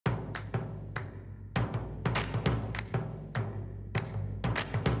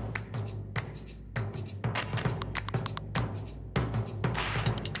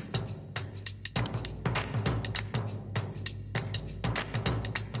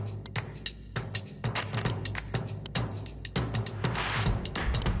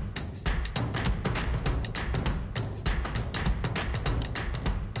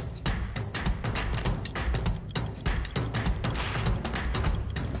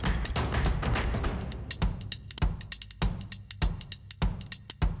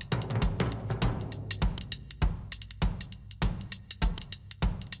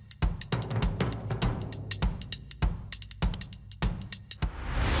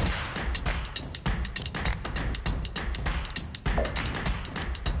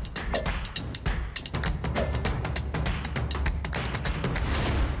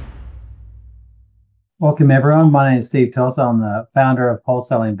Welcome, everyone. My name is Steve Tulsa. I'm the founder of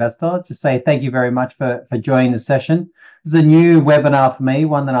Wholesale Investor. Just say thank you very much for joining the session. This is a new webinar for me,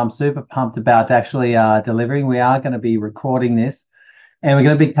 one that I'm super pumped about actually delivering. We are going to be recording this, and we're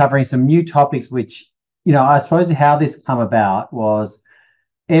going to be covering some new topics, which, I suppose how this come about was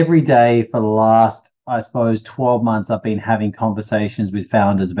every day for the last, 12 months, I've been having conversations with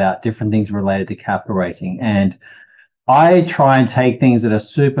founders about different things related to capital raising. And I try and take things that are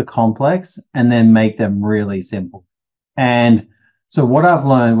super complex and then make them really simple. And so what I've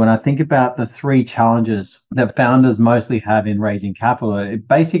learned when I think about the three challenges that founders mostly have in raising capital, it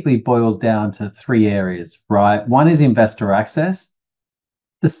basically boils down to three areas, right? One is investor access.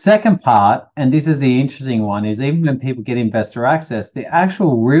 The second part, and this is the interesting one, is even when people get investor access, the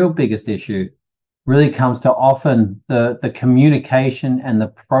actual real biggest issue really comes to often the communication and the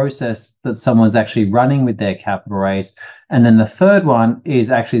process that someone's actually running with their capital raise. And then the third one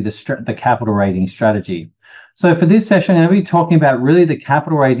is actually the capital raising strategy. So for this session, I'm going to be talking about really the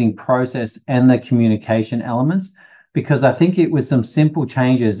capital raising process and the communication elements, because I think it was some simple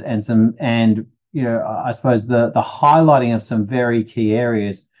changes and I suppose the highlighting of some very key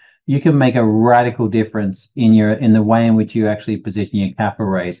areas, you can make a radical difference in the way in which you actually position your capital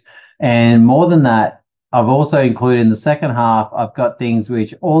raise. And more than that, I've also included in the second half, I've got things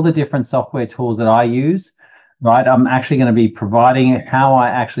which all the different software tools that I use, right? I'm actually going to be providing how I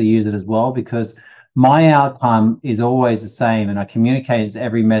actually use it as well, because my outcome is always the same. And I communicate as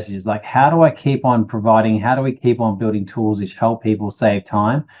every message is like, how do I keep on providing? How do we keep on building tools which help people save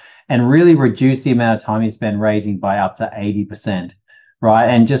time and really reduce the amount of time you spend raising by up to 80%? Right.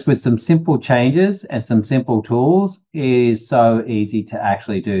 And just with some simple changes and some simple tools, it is so easy to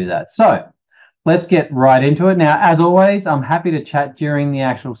actually do that. So let's get right into it. Now, as always, I'm happy to chat during the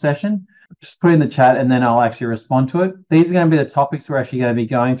actual session. Just put in the chat and then I'll actually respond to it. These are going to be the topics we're actually going to be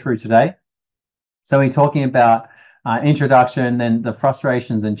going through today. So we're talking about introduction, then the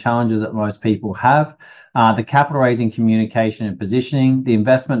frustrations and challenges that most people have, the capital raising communication and positioning, the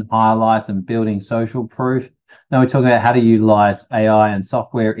investment highlights and building social proof. Then we're talking about how to utilize AI and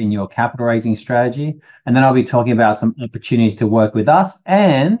software in your capital raising strategy. And then I'll be talking about some opportunities to work with us.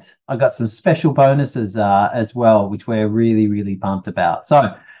 And I've got some special bonuses as well, which we're really, really pumped about.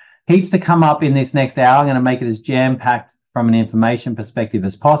 So heaps to come up in this next hour. I'm going to make it as jam-packed from an information perspective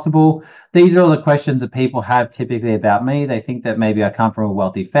as possible. These are all the questions that people have typically about me. They think that maybe I come from a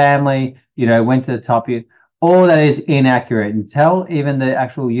wealthy family, went to the top. All that is inaccurate, until even the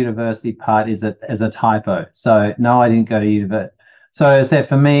actual university part is a typo. So no, I didn't go to university. So as I said,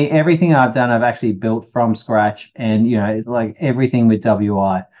 for me, everything I've done, I've actually built from scratch, and like everything with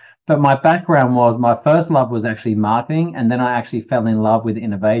WI. But my background was, my first love was actually marketing, and then I actually fell in love with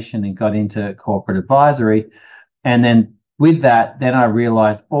innovation and got into corporate advisory. And then with that, then I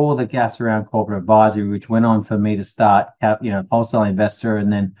realized all the gaps around corporate advisory, which went on for me to start, Wholesale Investor,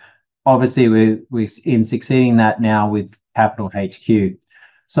 and then obviously we're in succeeding that now with Capital HQ.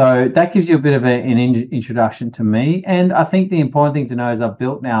 So that gives you a bit of an introduction to me. And I think the important thing to know is I've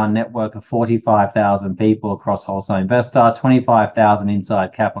built now a network of 45,000 people across Wholesale Investor, 25,000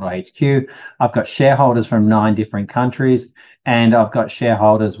 inside Capital HQ. I've got shareholders from 9 different countries, and I've got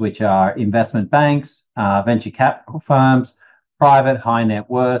shareholders which are investment banks, venture capital firms, private high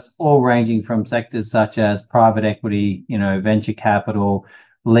net worth, all ranging from sectors such as private equity, venture capital,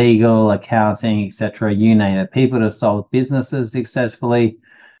 legal, accounting, etc., you name it. People that have sold businesses successfully.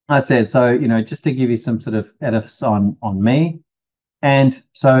 I said, so, just to give you some sort of edifice on me. And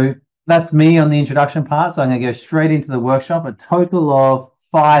so that's me on the introduction part. So I'm going to go straight into the workshop, a total of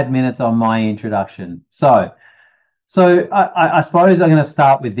 5 minutes on my introduction. So I suppose I'm going to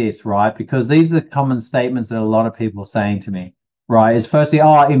start with this, right? Because these are the common statements that a lot of people are saying to me, right? Is firstly,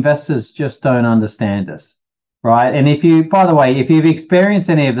 investors just don't understand us. Right. And by the way, if you've experienced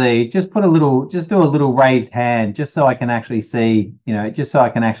any of these, just do a little raised hand, just so I can actually see,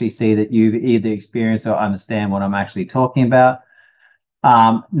 that you've either experienced or understand what I'm actually talking about.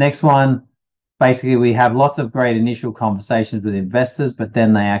 Next one, basically, we have lots of great initial conversations with investors, but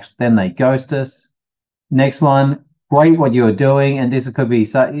then they ghost us. Next one, great what you're doing. And this could be,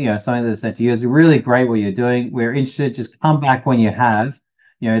 something that's said to you is really great what you're doing. We're interested, just come back when you have,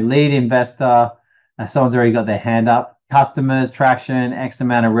 lead investor. Someone's already got their hand up. Customers, traction, X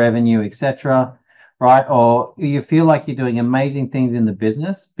amount of revenue, etc. Right? Or you feel like you're doing amazing things in the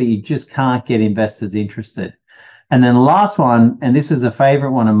business, but you just can't get investors interested. And then the last one, and this is a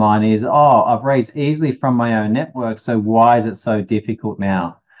favorite one of mine, is, I've raised easily from my own network, so why is it so difficult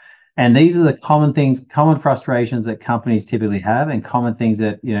now? And these are the common frustrations that companies typically have, and common things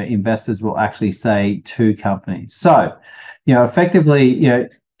that investors will actually say to companies. So, effectively,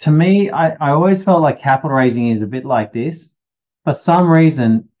 to me, I always felt like capital raising is a bit like this. For some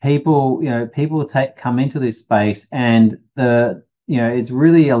reason, people come into this space and it's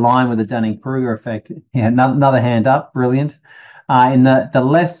really aligned with the Dunning-Kruger effect. Yeah, another hand up, brilliant. In the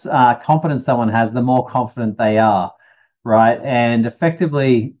less confidence someone has, the more confident they are, right? And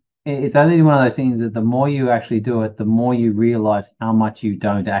effectively, it's only one of those things that the more you actually do it, the more you realize how much you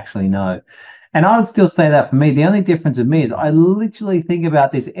don't actually know. And I would still say that for me, the only difference with me is I literally think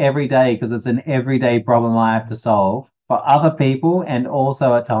about this every day because it's an everyday problem I have to solve for other people and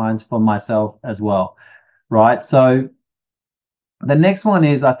also at times for myself as well, right? So the next one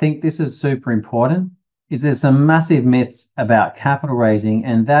is, I think this is super important, is there's some massive myths about capital raising,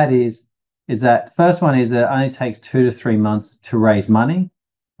 and is that first one is that it only takes 2 to 3 months to raise money,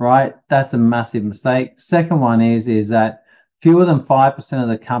 right? That's a massive mistake. Second one is that fewer than 5% of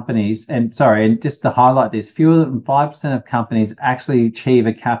the companies, and just to highlight this, fewer than 5% of companies actually achieve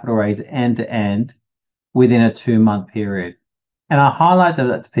a capital raise end to end within a 2 month period. And I highlight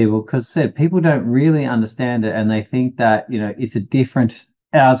that to people because people don't really understand it and they think that, it's a different.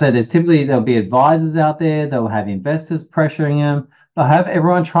 I said there'll be advisors out there, they'll have investors pressuring them, they'll have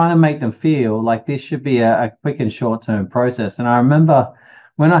everyone trying to make them feel like this should be a quick and short-term process. And I remember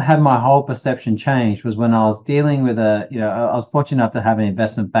when I had my whole perception changed was when I was dealing with I was fortunate enough to have an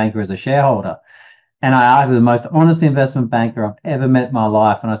investment banker as a shareholder. And I asked the most honest investment banker I've ever met in my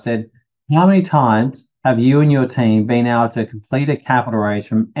life. And I said, how many times have you and your team been able to complete a capital raise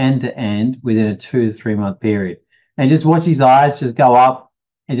from end to end within a 2 to 3 month period? And just watch his eyes just go up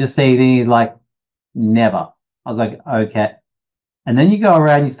and just see things like, never. I was like, okay. And then you go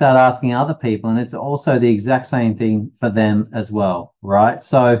around, you start asking other people, and it's also the exact same thing for them as well, right?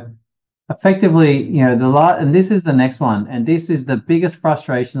 So effectively, and this is the next one, and this is the biggest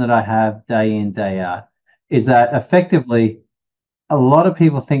frustration that I have day in, day out, is that effectively a lot of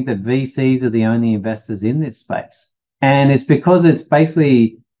people think that VCs are the only investors in this space. And it's because it's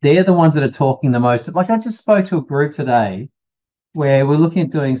basically, they're the ones that are talking the most. Like I just spoke to a group today where we're looking at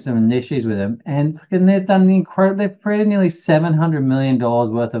doing some initiatives with them, and they've done they've created nearly $700 million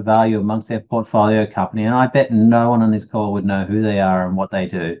worth of value amongst their portfolio company. And I bet no one on this call would know who they are and what they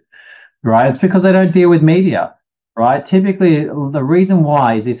do, right? It's because they don't deal with media, right? Typically, the reason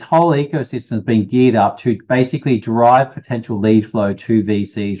why is this whole ecosystem has been geared up to basically drive potential lead flow to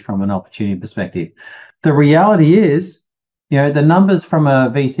VCs from an opportunity perspective. The reality is, the numbers from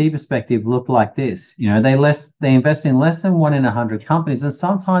a VC perspective look like this. They invest in less than 1 in 100 companies, and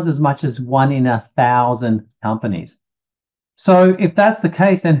sometimes as much as 1 in 1,000 companies. So if that's the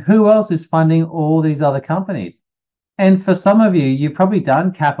case, then who else is funding all these other companies? And for some of you, you've probably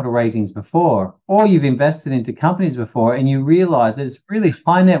done capital raisings before, or you've invested into companies before, and you realize that it's really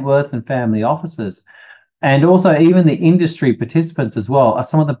high net worth and family offices. And also even the industry participants as well are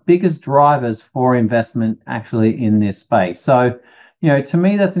some of the biggest drivers for investment actually in this space. So, to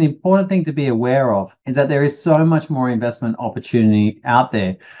me, that's an important thing to be aware of, is that there is so much more investment opportunity out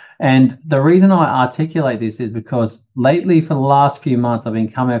there. And the reason I articulate this is because lately, for the last few months, I've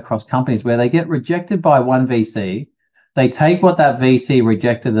been coming across companies where they get rejected by one VC. They take what that VC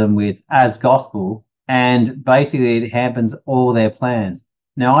rejected them with as gospel, and basically it hampers all their plans.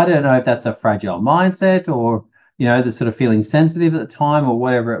 Now, I don't know if that's a fragile mindset or, the sort of feeling sensitive at the time or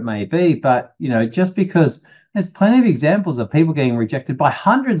whatever it may be. But, just because there's plenty of examples of people getting rejected by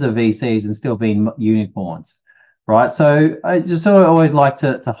hundreds of VCs and still being unicorns, right? So I just sort of always like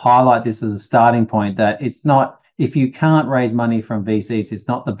to highlight this as a starting point, that it's not, if you can't raise money from VCs, it's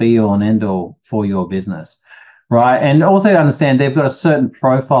not the be all and end all for your business, right? And also understand they've got a certain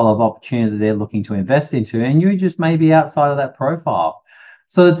profile of opportunity that they're looking to invest into, and you just may be outside of that profile.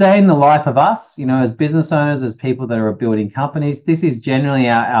 So the day in the life of us, as business owners, as people that are building companies, this is generally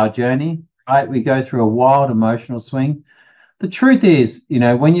our journey, right? We go through a wild emotional swing. The truth is,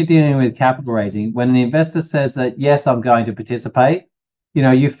 when you're dealing with capital raising, when an investor says that, yes, I'm going to participate,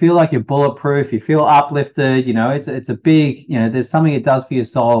 you feel like you're bulletproof, you feel uplifted, it's a big, there's something it does for your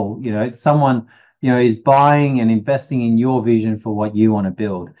soul, it's someone, is buying and investing in your vision for what you want to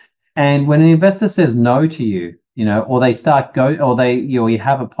build. And when an investor says no to you, or they start you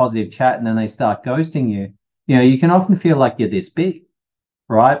have a positive chat and then they start ghosting you, you can often feel like you're this big,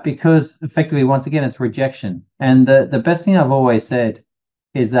 right? Because effectively, once again, it's rejection. And the best thing I've always said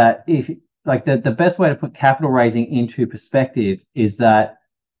is that the best way to put capital raising into perspective is that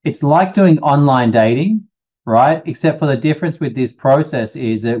it's like doing online dating, right? Except for the difference with this process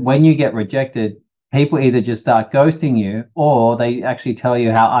is that when you get rejected, people either just start ghosting you or they actually tell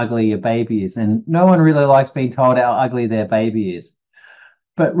you how ugly your baby is. And no one really likes being told how ugly their baby is.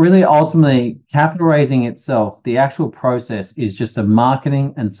 But really, ultimately, capital raising itself, the actual process is just a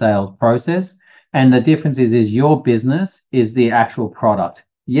marketing and sales process. And the difference is your business is the actual product.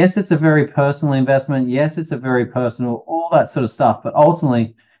 Yes, it's a very personal investment. Yes, it's a very personal, all that sort of stuff. But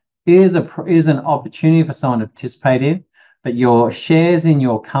ultimately, is an opportunity for someone to participate in. But your shares in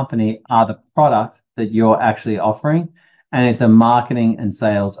your company are the product that you're actually offering. And it's a marketing and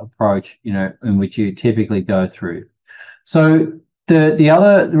sales approach, in which you typically go through. So the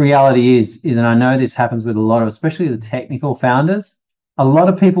other reality is, and I know this happens with a lot of, especially the technical founders, a lot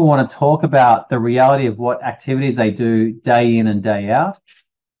of people want to talk about the reality of what activities they do day in and day out,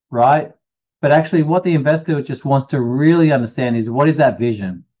 right? But actually what the investor just wants to really understand is, what is that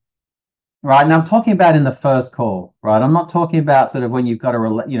vision? Right. And I'm talking about in the first call, right? I'm not talking about sort of when you've got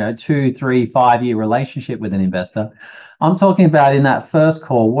a 2, 3, 5 year relationship with an investor. I'm talking about in that first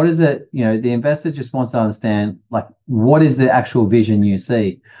call, what is it, the investor just wants to understand, like, what is the actual vision you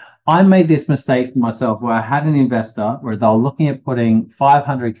see? I made this mistake for myself where I had an investor where they were looking at putting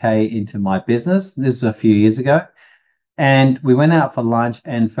 500K into my business. This was a few years ago. And we went out for lunch,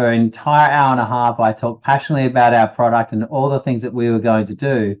 and for an entire hour and a half, I talked passionately about our product and all the things that we were going to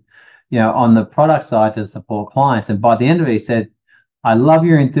do, on the product side to support clients. And by the end of it, he said, I love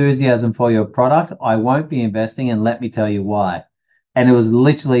your enthusiasm for your product. I won't be investing, and let me tell you why. And it was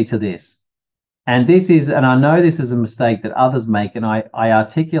literally to this. And I know this is a mistake that others make, and I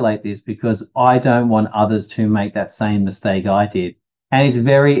articulate this because I don't want others to make that same mistake I did. And it's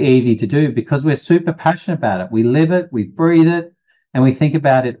very easy to do because we're super passionate about it. We live it, we breathe it, and we think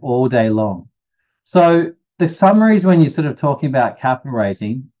about it all day long. So the summaries when you're sort of talking about capital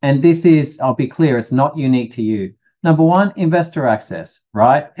raising, and this is, I'll be clear, it's not unique to you. Number one, investor access,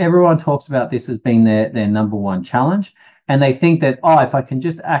 right? Everyone talks about this as being their number one challenge. And they think that, if I can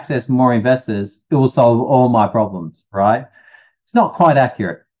just access more investors, it will solve all my problems, right? It's not quite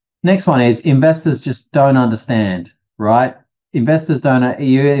accurate. Next one is investors just don't understand, right?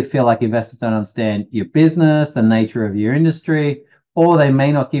 You feel like investors don't understand your business, the nature of your industry, or they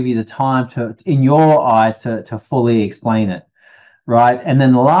may not give you the time to, in your eyes, to fully explain it, right? And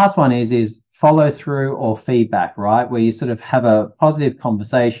then the last one is follow through or feedback, right? Where you sort of have a positive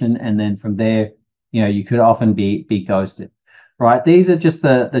conversation, and then from there, you could often be ghosted, right? These are just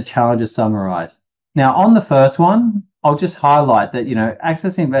the challenges summarized. Now, on the first one, I'll just highlight that,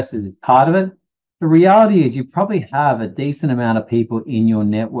 accessing investors is part of it. The reality is you probably have a decent amount of people in your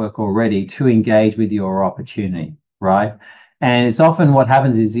network already to engage with your opportunity, right? And it's often what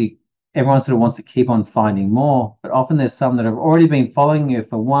happens is everyone sort of wants to keep on finding more, but often there's some that have already been following you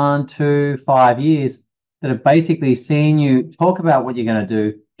for 1, 2, 5 years that have basically seen you talk about what you're going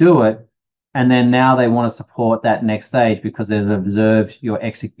to do it, and then now they want to support that next stage because they've observed your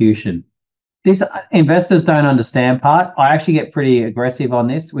execution. These investors don't understand part. I actually get pretty aggressive on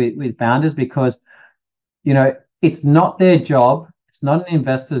this with founders because, it's not their job. It's not an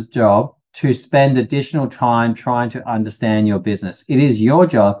investor's job to spend additional time trying to understand your business. It is your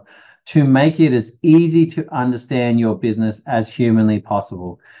job to make it as easy to understand your business as humanly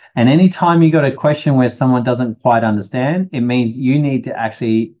possible. And anytime you got a question where someone doesn't quite understand, it means you need to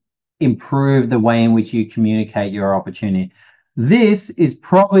actually improve the way in which you communicate your opportunity. This is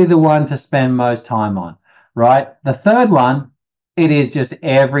probably the one to spend most time on, right? The third one, it is just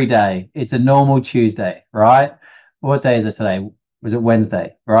every day. It's a normal Tuesday, right? What day is it today? Was it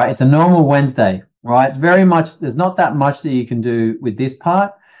Wednesday, right? It's a normal Wednesday, right? It's very much, there's not that much that you can do with this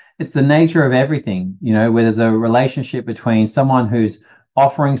part. It's the nature of everything, where there's a relationship between someone who's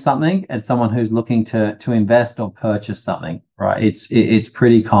offering something and someone who's looking to invest or purchase something, right? It's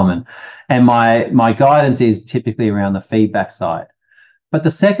pretty common. And my guidance is typically around the feedback side. But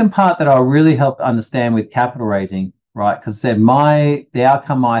the second part that I'll really help understand with capital raising, right? Because the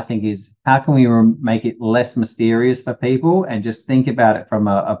outcome I think is, how can we make it less mysterious for people and just think about it from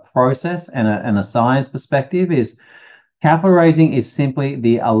a process and a science perspective, is capital raising is simply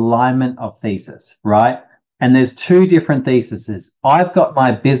the alignment of thesis, right? And there's two different theses. I've got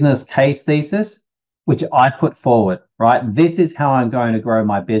my business case thesis, which I put forward, right? This is how I'm going to grow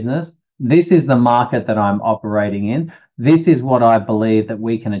my business. This is the market that I'm operating in. This is what I believe that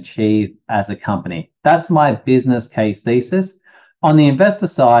we can achieve as a company. That's my business case thesis. On the investor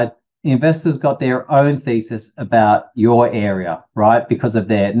side, the investors got their own thesis about your area, right? Because of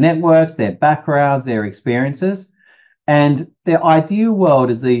their networks, their backgrounds, their experiences. And the ideal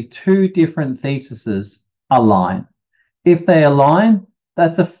world is these two different theses align. If they align,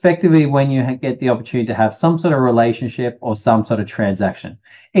 that's effectively when you get the opportunity to have some sort of relationship or some sort of transaction.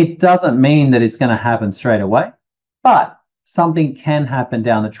 It doesn't mean that it's going to happen straight away, but something can happen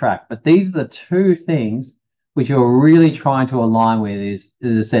down the track. But these are the two things which you're really trying to align with is,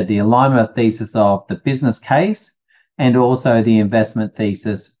 as I said, the alignment of thesis of the business case and also the investment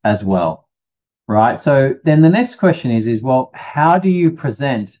thesis as well, right? So then the next question is, well, how do you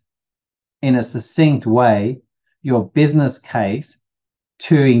present in a succinct way your business case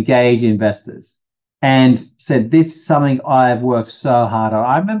to engage investors? And said, this is something I've worked so hard on.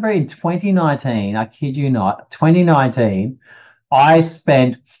 I remember in 2019, I kid you not, 2019, I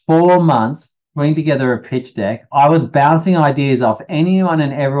spent 4 months putting together a pitch deck. I was bouncing ideas off anyone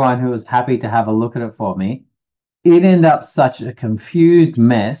and everyone who was happy to have a look at it for me. It ended up such a confused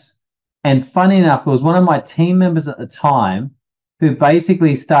mess. And funny enough, it was one of my team members at the time who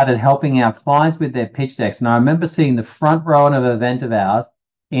basically started helping our clients with their pitch decks. And I remember seeing the front row of an event of ours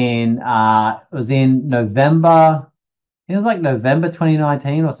it was in November. It was like November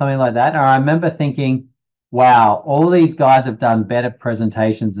 2019 or something like that. And I remember thinking, wow, all these guys have done better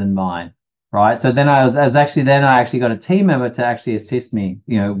presentations than mine, right? So then I actually got a team member to actually assist me,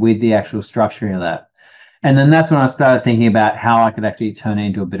 with the actual structuring of that. And then that's when I started thinking about how I could actually turn it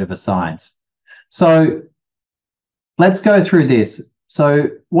into a bit of a science. So let's go through this. So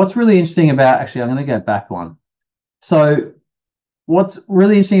what's really interesting about, actually, I'm going to go back one. So what's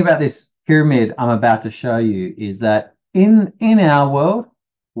really interesting about this pyramid I'm about to show you is that in our world,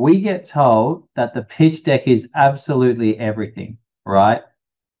 we get told that the pitch deck is absolutely everything, right?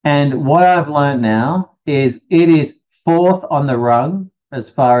 And what I've learned now is it is fourth on the rung as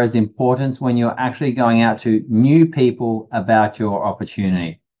far as importance when you're actually going out to new people about your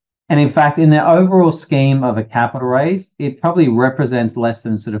opportunity. And in fact, in the overall scheme of a capital raise, it probably represents less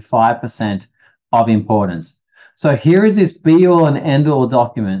than sort of 5% of importance. So here is this be-all and end-all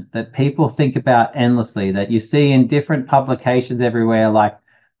document that people think about endlessly, that you see in different publications everywhere. Like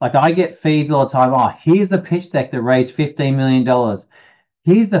I get feeds all the time. Oh, here's the pitch deck that raised $15 million.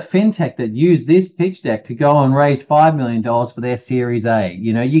 Here's the fintech that used this pitch deck to go and raise $5 million for their Series A.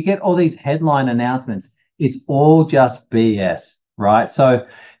 You get all these headline announcements. It's all just BS, right? So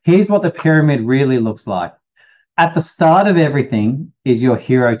here's what the pyramid really looks like. At the start of everything is your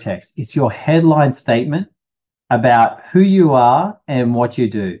hero text. It's your headline statement about who you are and what you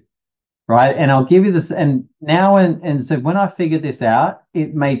do, right? And I'll give you this. And now, and so when I figured this out,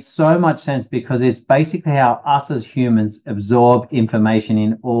 it made so much sense because it's basically how us as humans absorb information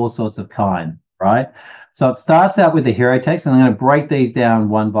in all sorts of kind, right? So it starts out with the hero text, and I'm going to break these down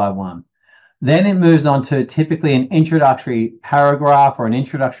one by one. Then it moves on to typically an introductory paragraph or an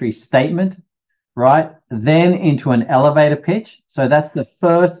introductory statement, right? Then into an elevator pitch. So that's the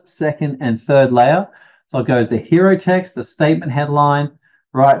first, second, and third layer. So it goes the hero text, the statement headline,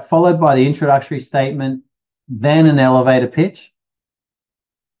 right, followed by the introductory statement, then an elevator pitch.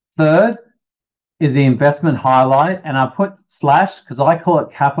 Third is the investment highlight, and I put slash because I call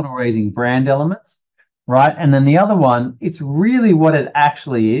it capital raising brand elements, right? And then the other one, it's really what it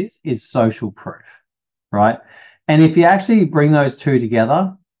actually is social proof, right? And if you actually bring those two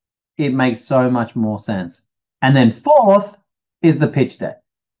together, it makes so much more sense. And then fourth is the pitch deck,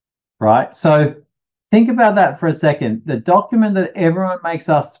 right? So think about that for a second. The document that everyone makes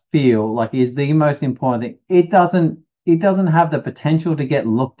us feel like is the most important thing, it doesn't have the potential to get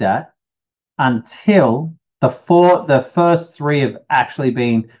looked at until the first three have actually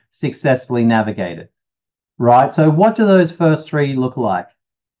been successfully navigated, right? So what do those first three look like?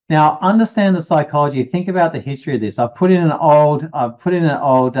 Now, understand the psychology. Think about the history of this. I've put in an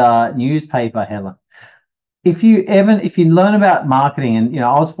old newspaper headline. If you learn about marketing, and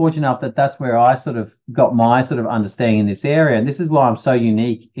I was fortunate enough that that's where I sort of got my sort of understanding in this area, and this is why I'm so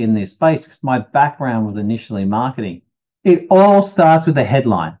unique in this space, because my background was initially marketing. It all starts with a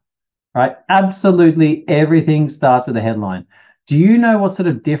headline, right? Absolutely everything starts with a headline. Do you know what sort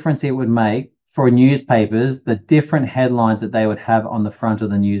of difference it would make for newspapers, the different headlines that they would have on the front of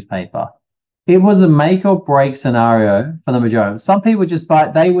the newspaper? It was a make or break scenario for the majority. Some people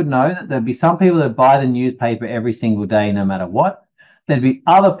they would know that there'd be some people that buy the newspaper every single day, no matter what. There'd be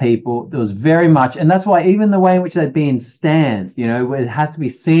other people that was very much, and that's why even the way in which they'd be in stands, it has to be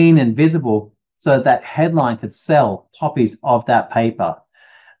seen and visible so that headline could sell copies of that paper.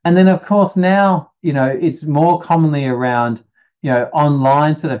 And then, of course, now, it's more commonly around,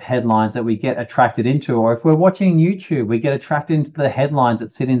 online sort of headlines that we get attracted into, or if we're watching YouTube, we get attracted into the headlines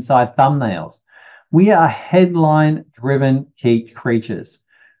that sit inside thumbnails. We are headline-driven creatures,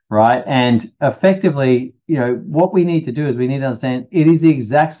 right? And effectively, what we need to do is we need to understand it is the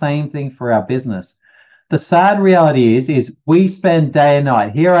exact same thing for our business. The sad reality is we spend day and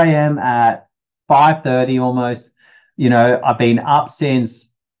night. Here I am at 5:30 almost. I've been up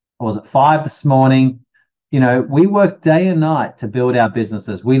since, 5 this morning. we work day and night to build our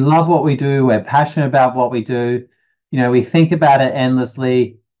businesses. We love what we do. We're passionate about what we do. We think about it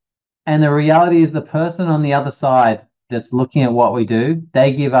endlessly. And the reality is the person on the other side that's looking at what we do,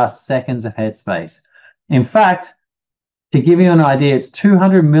 they give us seconds of headspace. In fact, to give you an idea, it's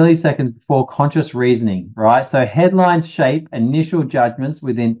 200 milliseconds before conscious reasoning, right? So headlines shape initial judgments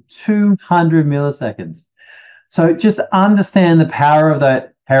within 200 milliseconds. So just understand the power of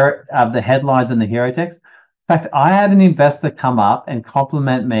the headlines and the hero text. In fact, I had an investor come up and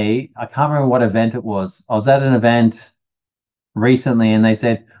compliment me. I can't remember what event it was. I was at an event recently and they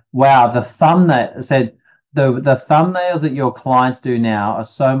said, wow, the thumbnail said the thumbnails that your clients do now are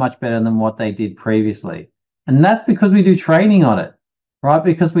so much better than what they did previously. And that's because we do training on it, right?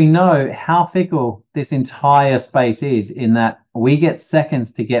 Because we know how fickle this entire space is in that we get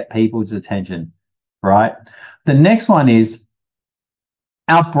seconds to get people's attention, right? The next one is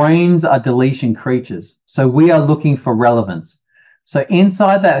our brains are deletion creatures. So we are looking for relevance. So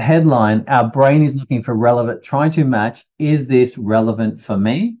inside that headline, our brain is looking for relevant, trying to match, is this relevant for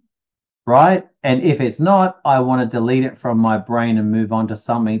me? Right? And if it's not, I want to delete it from my brain and move on to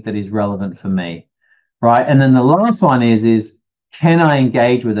something that is relevant for me. Right? And then the last one is can I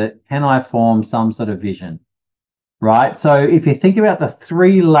engage with it? Can I form some sort of vision? Right? So if you think about the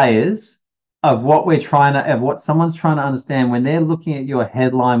 3 layers of what someone's trying to understand when they're looking at your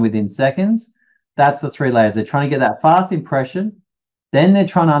headline within seconds, that's the 3 layers. They're trying to get that fast impression. Then they're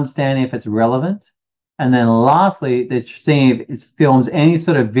trying to understand if it's relevant. And then lastly, they're seeing if it films any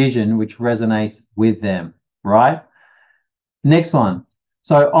sort of vision which resonates with them, right? Next one.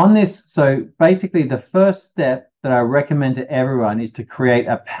 So basically the first step that I recommend to everyone is to create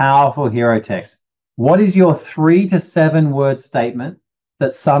a powerful hero text. What is your 3 to 7 word statement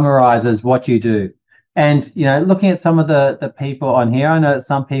that summarizes what you do? And, looking at some of the people on here, I know that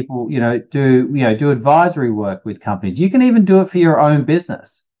some people, do advisory work with companies. You can even do it for your own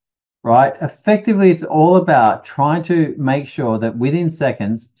business, right? Effectively, it's all about trying to make sure that within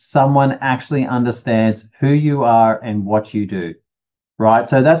seconds, someone actually understands who you are and what you do, right?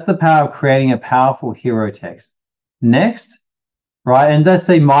 So that's the power of creating a powerful hero text. Next, right? And let's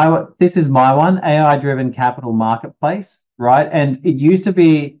see, this is my one, AI-driven capital marketplace, right? And it used to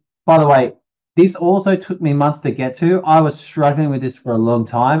be, by the way, this also took me months to get to. I was struggling with this for a long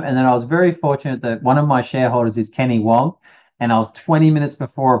time. And then I was very fortunate that one of my shareholders is Kenny Wong. And I was 20 minutes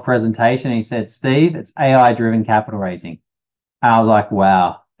before a presentation. And he said, Steve, it's AI-driven capital raising. And I was like,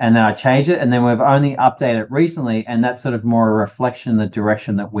 wow. And then I changed it. And then we've only updated it recently. And that's sort of more a reflection of the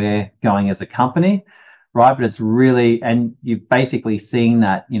direction that we're going as a company, right? But it's really, and you've basically seen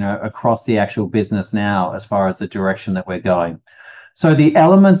that, across the actual business now as far as the direction that we're going. So the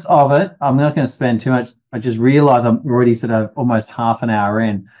elements of it, I'm not going to spend too much. I just realized I'm already sort of almost half an hour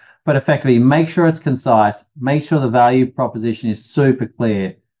in, but effectively make sure it's concise, make sure the value proposition is super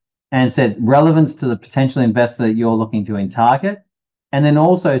clear and said relevance to the potential investor that you're looking to target. And then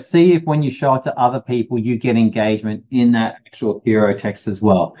also see if when you show it to other people, you get engagement in that actual hero text as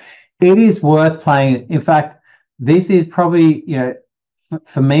well. It is worth playing. In fact, this is probably,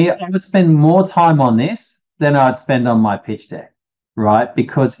 for me, I would spend more time on this than I'd spend on my pitch deck, right?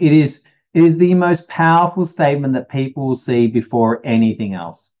 Because it is the most powerful statement that people will see before anything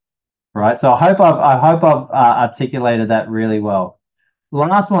else, right? So I hope I've articulated that really well.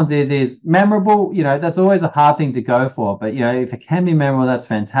 Last ones is memorable. That's always a hard thing to go for, but if it can be memorable, that's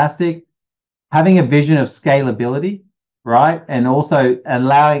fantastic. Having a vision of scalability, right? And also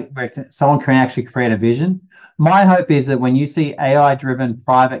allowing where someone can actually create a vision. My hope is that when you see AI-driven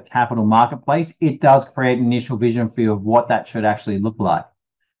private capital marketplace, it does create an initial vision for you of what that should actually look like.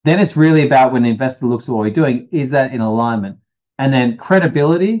 Then it's really about when the investor looks at what we're doing, is that in alignment? And then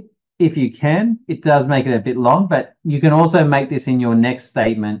credibility, if you can, it does make it a bit long, but you can also make this in your next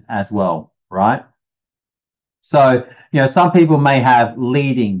statement as well, right? So, some people may have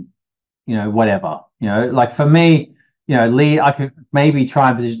leading, whatever, like for me, I could maybe try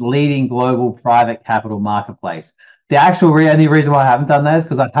and position leading global private capital marketplace. The only reason why I haven't done that is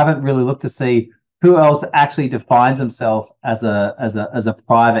because I haven't really looked to see who else actually defines himself as a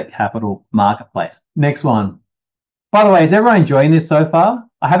private capital marketplace. Next one. By the way, is everyone enjoying this so far?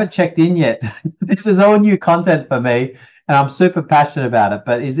 I haven't checked in yet. This is all new content for me, and I'm super passionate about it.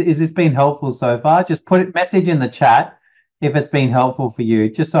 But is this been helpful so far? Just message in the chat if it's been helpful for you,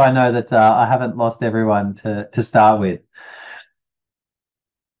 just so I know that I haven't lost everyone to start with.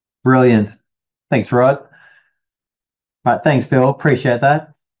 Brilliant. Thanks, Rod. All right, thanks, Phil. Appreciate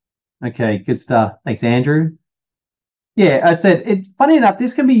that. Okay, good stuff. Thanks, Andrew. Yeah, I said it's funny enough,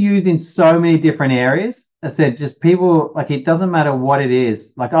 this can be used in so many different areas. I said just people like it doesn't matter what it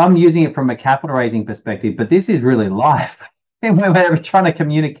is. Like I'm using it from a capital raising perspective, but this is really life. And when we're trying to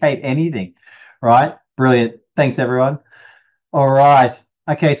communicate anything, right? Brilliant. Thanks, everyone. All right.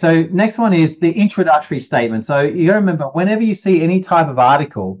 Okay, so next one is the introductory statement. So you got to remember, whenever you see any type of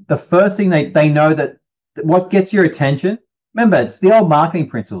article, the first thing they know that what gets your attention, remember, it's the old marketing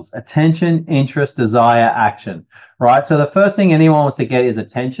principles: attention, interest, desire, action, right? So the first thing anyone wants to get is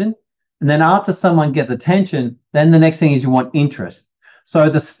attention. And then after someone gets attention, then the next thing is you want interest. So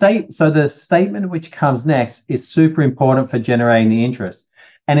the statement which comes next is super important for generating the interest.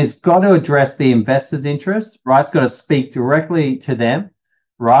 And it's got to address the investor's interest, right? It's got to speak directly to them,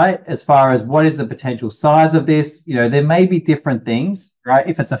 right? As far as what is the potential size of this, there may be different things, right?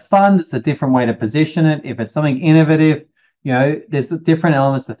 If it's a fund, it's a different way to position it. If it's something innovative, there's different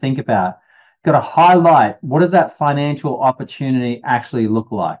elements to think about. Got to highlight what does that financial opportunity actually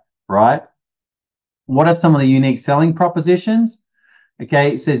look like, right? What are some of the unique selling propositions?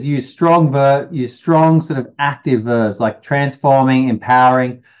 Okay, it says use strong sort of active verbs like transforming,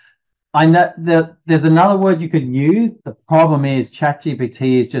 empowering. I know that there's another word you could use. The problem is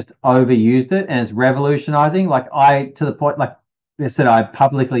ChatGPT has just overused it and it's revolutionizing. To the point, like I said, I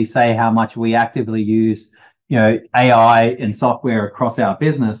publicly say how much we actively use, AI and software across our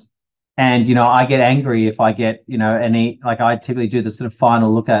business. And, I get angry if I get, I typically do the sort of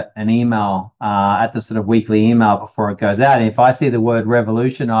final look at an email at the sort of weekly email before it goes out. And if I see the word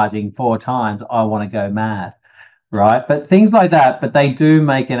revolutionizing 4 times, I want to go mad. Right. But things like that, but they do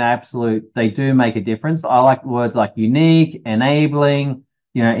make a difference. I like words like unique, enabling,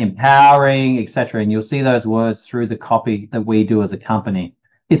 empowering, etc. And you'll see those words through the copy that we do as a company.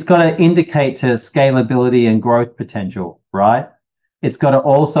 It's got to indicate to scalability and growth potential, right? It's got to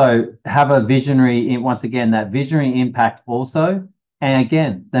also have a visionary, once again, that visionary impact also. And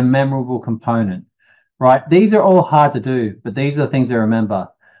again, the memorable component, right? These are all hard to do, but these are the things to remember.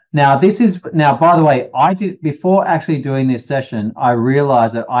 Now, by the way, I did, before actually doing this session, I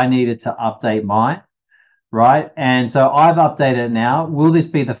realized that I needed to update mine, right? And so I've updated it now. Will this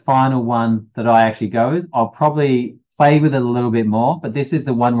be the final one that I actually go with? I'll probably play with it a little bit more, but this is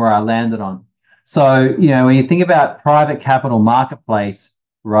the one where I landed on. So, when you think about private capital marketplace,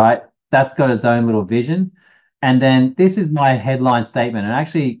 right, that's got its own little vision. And then this is my headline statement. And I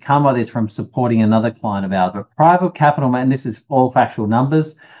actually come by this from supporting another client of ours. But private capital, and this is all factual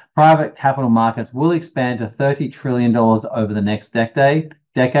numbers, private capital markets will expand to $30 trillion over the next decade.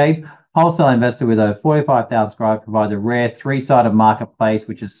 Wholesale Investor with over 45,000 subscribers provides a rare 3-sided marketplace,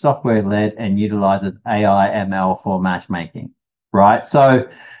 which is software-led and utilizes AI ML for matchmaking, right? So,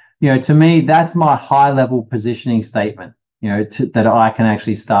 to me, that's my high-level positioning statement, that I can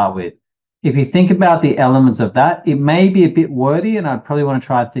actually start with. If you think about the elements of that, it may be a bit wordy and I probably want to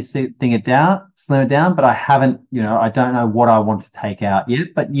try to slim it down, but I haven't, I don't know what I want to take out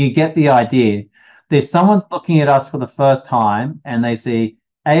yet, but you get the idea. If someone's looking at us for the first time and they see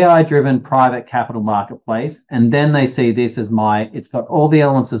AI-driven private capital marketplace, and then they see this as it's got all the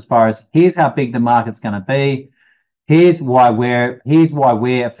elements as far as here's how big the market's going to be. Here's why we're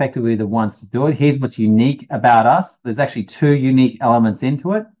effectively the ones to do it. Here's what's unique about us. There's actually 2 unique elements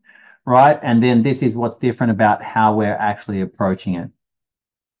into it. Right. And then this is what's different about how we're actually approaching it.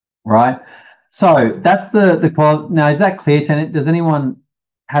 Right. So that's the now, is that clear, Tenet? Does anyone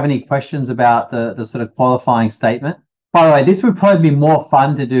have any questions about the sort of qualifying statement? By the way, this would probably be more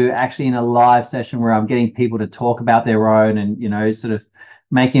fun to do actually in a live session where I'm getting people to talk about their own and, sort of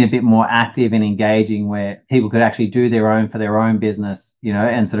making it a bit more active and engaging where people could actually do their own for their own business,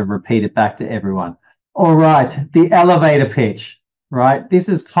 and sort of repeat it back to everyone. All right. The elevator pitch. Right. This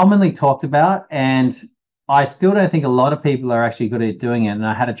is commonly talked about, and I still don't think a lot of people are actually good at doing it. And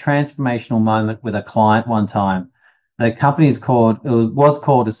I had a transformational moment with a client one time. The company was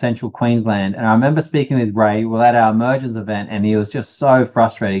called Essential Queensland. And I remember speaking with Ray, at our emergence event, and he was just so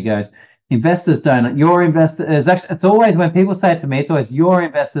frustrated. He goes, it's always when people say it to me, it's always your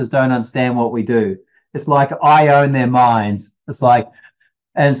investors don't understand what we do. It's like I own their minds. It's like,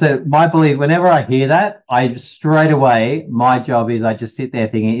 and so my belief, whenever I hear that, straight away, my job is I just sit there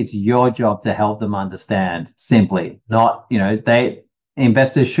thinking it's your job to help them understand simply, not,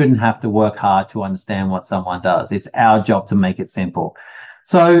 investors shouldn't have to work hard to understand what someone does. It's our job to make it simple.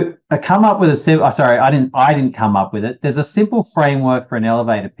 So I come up with I didn't come up with it. There's a simple framework for an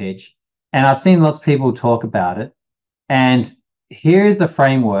elevator pitch, and I've seen lots of people talk about it. And here's the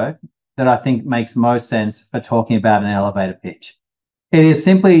framework that I think makes most sense for talking about an elevator pitch. It is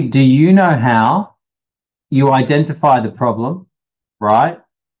simply, do you know how? You identify the problem, right?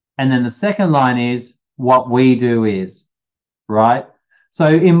 And then the second line is, what we do is, right? So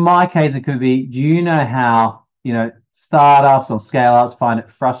in my case, it could be, do you know how, startups or scale ups find it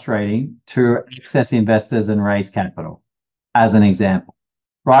frustrating to access investors and raise capital, as an example,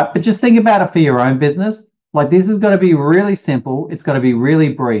 right? But just think about it for your own business. Like, this has got to be really simple. It's got to be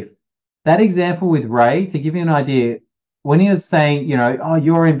really brief. That example with Ray, to give you an idea, when he was saying, oh,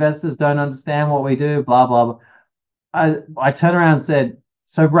 your investors don't understand what we do, blah, blah, blah. I turned around and said,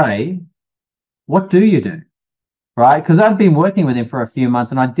 so Ray, what do you do? Right? Because I'd been working with him for a few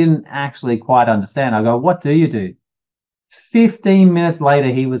months and I didn't actually quite understand. I go, what do you do? 15 minutes later,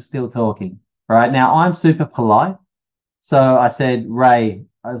 he was still talking. Right? Now, I'm super polite. So I said, Ray,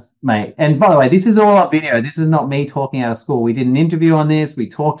 mate, and by the way, this is all on video. This is not me talking out of school. We did an interview on this. We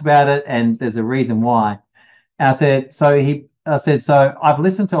talked about it, and there's a reason why. And I said, so I've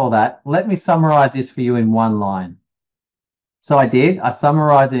listened to all that. Let me summarize this for you in one line. So I did. I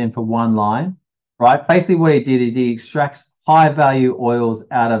summarized it in for one line, right? Basically, what he did is he extracts high value oils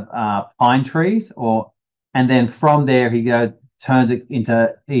out of pine trees, and then from there he turns it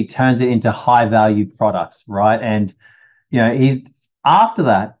into high value products, right? And after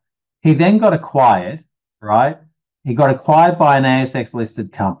that, he then got acquired, right? He got acquired by an ASX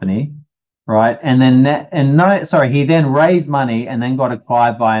listed company, right? He then raised money and then got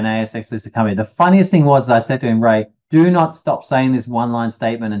acquired by an ASX listed company. The funniest thing was, I said to him, Ray, do not stop saying this one line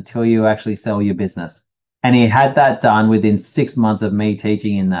statement until you actually sell your business. And he had that done within 6 months of me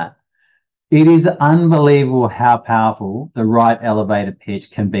teaching him that. It is unbelievable how powerful the right elevator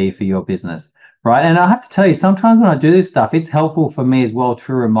pitch can be for your business, right? And I have to tell you, sometimes when I do this stuff, it's helpful for me as well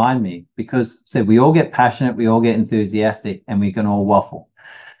to remind me, because we all get passionate, we all get enthusiastic, and we can all waffle.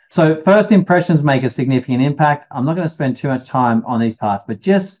 So first impressions make a significant impact. I'm not going to spend too much time on these parts, but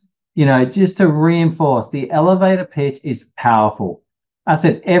just to reinforce, the elevator pitch is powerful. I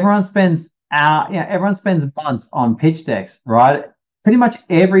said, everyone spends months on pitch decks, right? Pretty much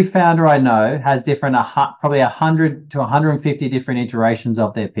every founder I know has probably 100 to 150 different iterations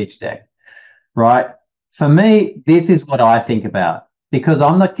of their pitch deck, right? For me, this is what I think about, because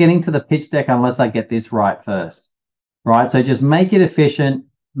I'm not getting to the pitch deck unless I get this right first, right? So just make it efficient,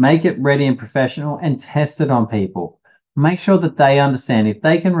 make it ready and professional, and test it on people. Make sure that they understand. If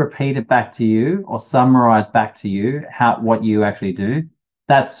they can repeat it back to you or summarize back to you what you actually do,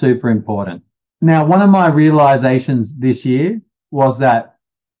 that's super important. Now, one of my realizations this year was that,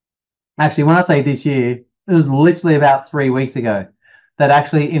 actually, when I say this year, it was literally about 3 weeks ago, that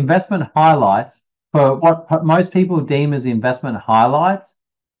actually investment highlights, for what most people deem as investment highlights,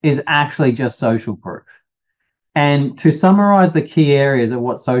 is actually just social proof. And to summarize the key areas of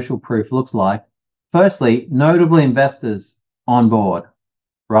what social proof looks like, firstly, notable investors on board,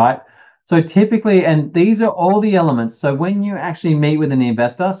 right? So typically, and these are all the elements. So when you actually meet with an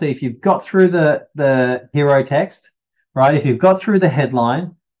investor, so if you've got through the hero text, right? If you've got through the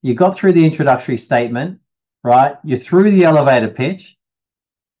headline, you got through the introductory statement, right? You're through the elevator pitch,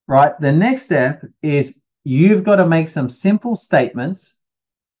 right? The next step is you've got to make some simple statements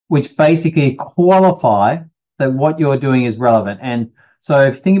which basically qualify that what you're doing is relevant. And so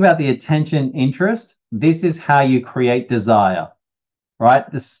if you think about the attention interest, this is how you create desire,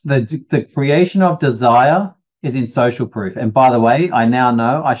 right? The creation of desire is in social proof. And by the way, I now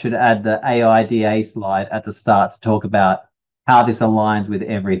know I should add the AIDA slide at the start to talk about how this aligns with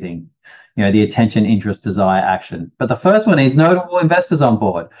everything, the attention, interest, desire, action. But the first one is notable investors on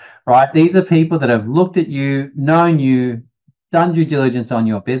board, right? These are people that have looked at you, known you, done due diligence on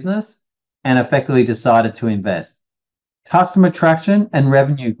your business, and effectively decided to invest. Customer traction and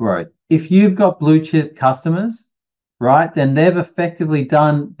revenue growth. If you've got blue chip customers, right, then they've effectively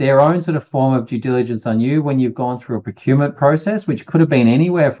done their own sort of form of due diligence on you when you've gone through a procurement process, which could have been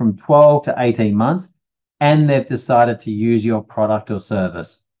anywhere from 12 to 18 months, and they've decided to use your product or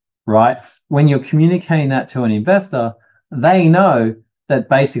service, right? When you're communicating that to an investor, they know that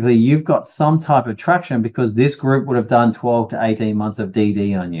basically you've got some type of traction because this group would have done 12 to 18 months of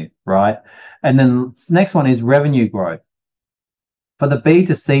DD on you, right? And then next one is revenue growth. For the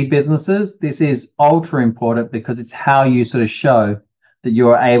B2C businesses, this is ultra important because it's how you sort of show that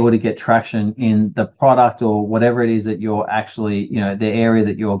you're able to get traction in the product or whatever it is that you're actually, the area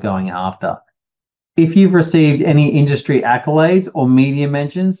that you're going after. If you've received any industry accolades or media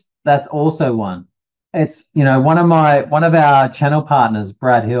mentions, that's also one. It's, one of our channel partners,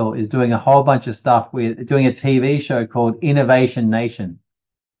 Brad Hill, is doing a whole bunch of stuff doing a TV show called Innovation Nation.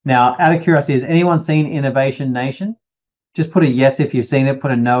 Now, out of curiosity, has anyone seen Innovation Nation? Just put a yes if you've seen it,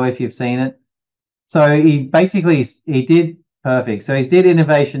 put a no if you've seen it. So he did perfect. So he's did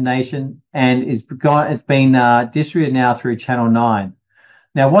Innovation Nation and it's been distributed now through Channel 9.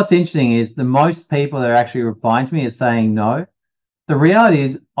 Now, what's interesting is the most people that are actually replying to me are saying no. The reality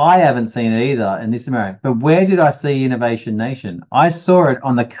is I haven't seen it either in this America. But where did I see Innovation Nation? I saw it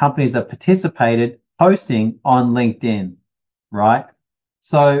on the companies that participated posting on LinkedIn, right?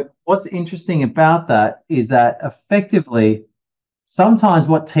 So what's interesting about that is that effectively, sometimes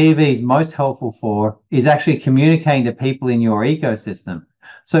what TV is most helpful for is actually communicating to people in your ecosystem.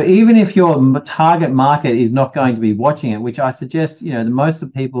 So even if your target market is not going to be watching it, which I suggest, most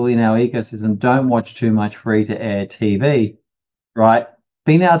of the people in our ecosystem don't watch too much free-to-air TV, right?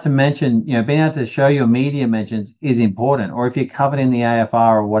 Being able to mention, being able to show your media mentions is important, or if you're covered in the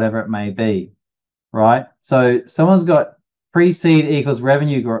AFR or whatever it may be, right? So someone's got pre-seed equals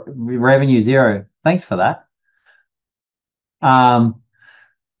revenue zero. Thanks for that. I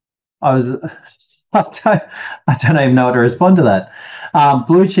was, I don't even know how to respond to that.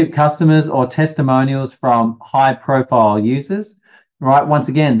 Blue chip customers or testimonials from high profile users, right? Once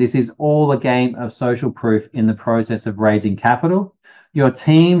again, this is all a game of social proof in the process of raising capital. Your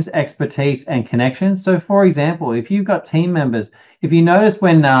team's expertise and connections. So for example, if you've got team members, if you notice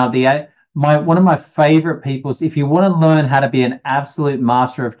when one of my favorite people, if you want to learn how to be an absolute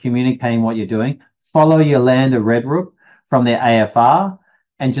master of communicating what you're doing, follow Yolanda Redrup from the AFR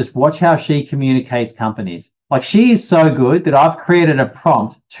and just watch how she communicates companies. Like, she is so good that I've created a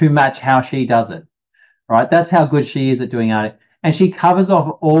prompt to match how she does it, right? That's how good she is at doing it. And she covers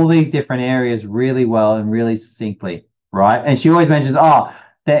off all these different areas really well and really succinctly, right? And she always mentions,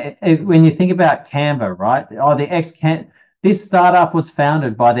 when you think about Canva, right? This startup was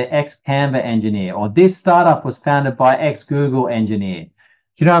founded by the ex-Canva engineer, or this startup was founded by ex-Google engineer.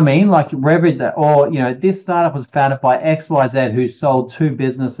 Do you know what I mean? Like, this startup was founded by XYZ who sold 2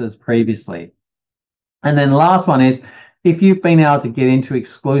 businesses previously. And then the last one is, if you've been able to get into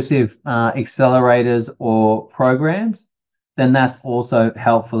exclusive accelerators or programs, then that's also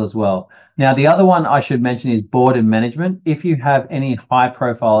helpful as well. Now, the other one I should mention is board and management. If you have any high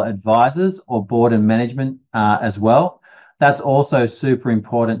profile advisors or board and management as well, that's also super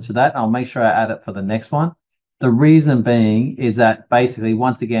important to that. I'll make sure I add it for the next one. The reason being is that basically,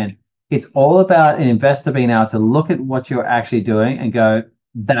 once again, it's all about an investor being able to look at what you're actually doing and go,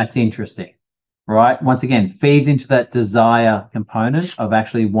 that's interesting, right? Once again, feeds into that desire component of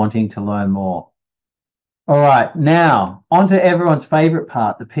actually wanting to learn more. All right, now on to everyone's favorite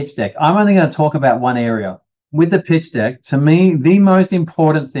part, the pitch deck. I'm only going to talk about one area. With the pitch deck, to me, the most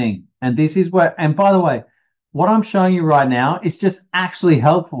important thing, and by the way, what I'm showing you right now is just actually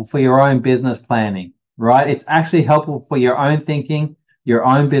helpful for your own business planning, right? It's actually helpful for your own thinking, your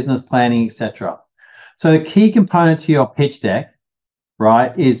own business planning, etc. So a key component to your pitch deck,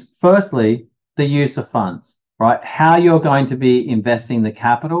 right, is firstly the use of funds, right? How you're going to be investing the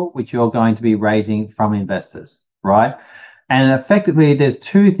capital, which you're going to be raising from investors, right? And effectively, there's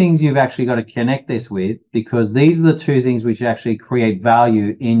 2 things you've actually got to connect this with, because these are the 2 things which actually create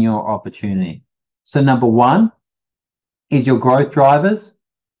value in your opportunity. So number 1 is your growth drivers.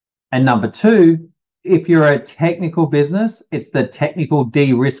 And number 2, if you're a technical business, it's the technical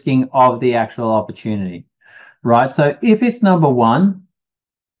de-risking of the actual opportunity, right? So if it's number 1,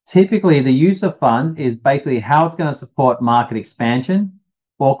 typically the use of funds is basically how it's going to support market expansion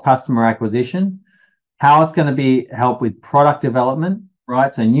or customer acquisition, how it's going to be help with product development,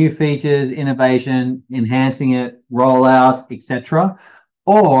 right? So new features, innovation, enhancing it, rollouts, etc.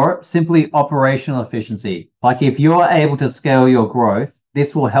 Or simply operational efficiency. Like, if you're able to scale your growth,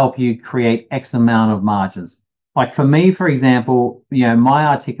 this will help you create X amount of margins. Like for me, for example, my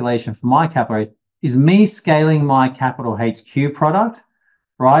articulation for my capital is me scaling my Capital HQ product,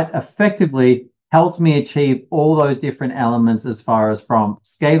 right? Effectively helps me achieve all those different elements as far as from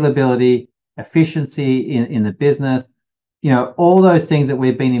scalability, efficiency in the business, all those things that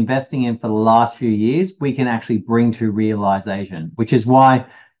we've been investing in for the last few years, we can actually bring to realization, which is why,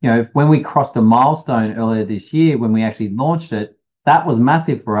 when we crossed a milestone earlier this year, when we actually launched it, that was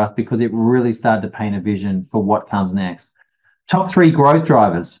massive for us because it really started to paint a vision for what comes next. Top 3 growth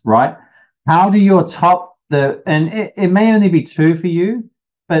drivers, right? How do your it may only be 2 for you,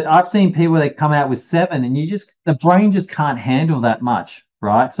 but I've seen people that come out with 7 and the brain just can't handle that much,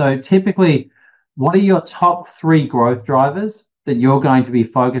 right? So typically, what are your top 3 growth drivers that you're going to be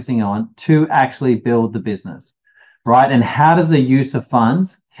focusing on to actually build the business, right? And how does the use of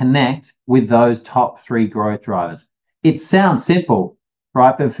funds connect with those top 3 growth drivers? It sounds simple,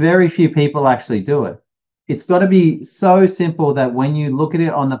 right? But very few people actually do it. It's got to be so simple that when you look at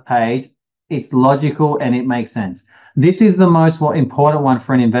it on the page, it's logical and it makes sense. This is the most important one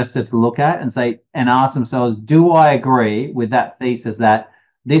for an investor to look at and ask themselves, do I agree with that thesis that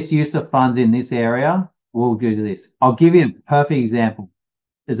this use of funds in this area will do this? I'll give you a perfect example.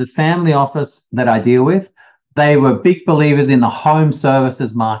 There's a family office that I deal with. They were big believers in the home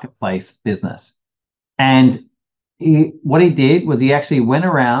services marketplace business. And what he did was he actually went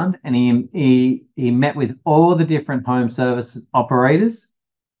around and he met with all the different home service operators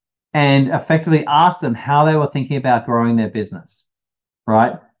and effectively asked them how they were thinking about growing their business,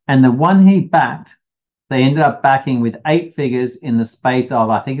 right? And the one he backed, they ended up backing with 8 figures in the space of,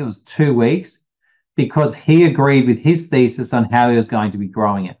 I think it was 2 weeks, because he agreed with his thesis on how he was going to be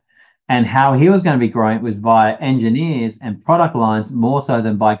growing it. And how he was going to be growing it was via engineers and product lines more so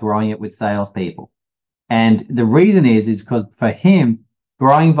than by growing it with salespeople. And the reason is because for him,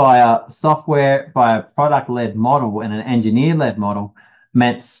 growing via software, by a product-led model and an engineer-led model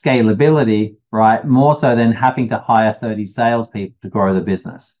meant scalability, right? More so than having to hire 30 salespeople to grow the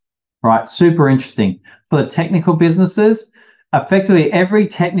business, right? Super interesting. For the technical businesses, effectively every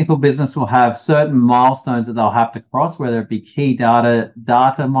technical business will have certain milestones that they'll have to cross, whether it be key data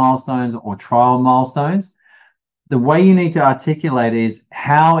milestones or trial milestones. The way you need to articulate is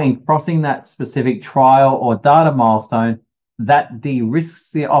how in crossing that specific trial or data milestone, that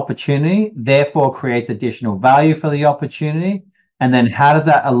de-risks the opportunity, therefore creates additional value for the opportunity. And then how does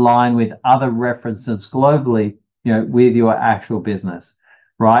that align with other references globally, with your actual business,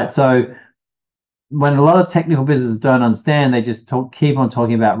 right? So when a lot of technical businesses don't understand, they just keep on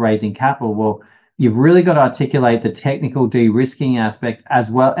talking about raising capital. Well, you've really got to articulate the technical de-risking aspect as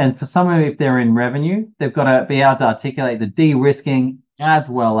well. And for some of them, if they're in revenue, they've got to be able to articulate the de-risking as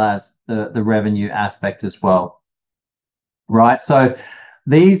well as the revenue aspect as well, right? So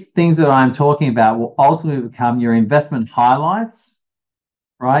these things that I'm talking about will ultimately become your investment highlights,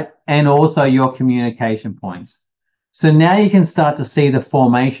 right? And also your communication points. So now you can start to see the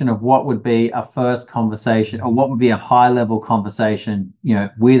formation of what would be a first conversation or what would be a high-level conversation,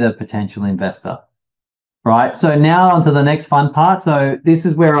 with a potential investor, right? So now onto the next fun part. So this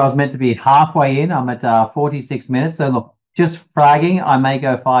is where I was meant to be halfway in. I'm at 46 minutes. So look, just fragging, I may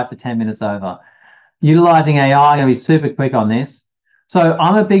go 5 to 10 minutes over. Utilizing AI, I'm going to be super quick on this. So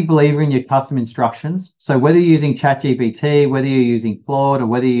I'm a big believer in your custom instructions. So whether you're using ChatGPT, whether you're using Claude, or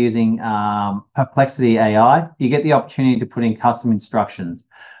whether you're using Perplexity AI, you get the opportunity to put in custom instructions.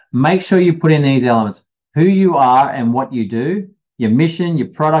 Make sure you put in these elements: who you are and what you do, your mission, your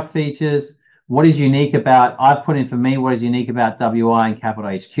product features, what is unique about, I've put in for me, what is unique about WI and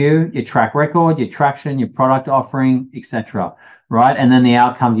Capital HQ, your track record, your traction, your product offering, etc. Right? And then the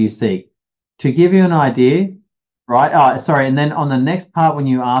outcomes you seek. To give you an idea, right? And then on the next part, when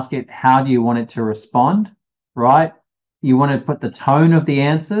you ask it, how do you want it to respond, right? You want to put the tone of the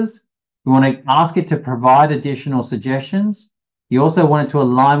answers. You want to ask it to provide additional suggestions. You also want it to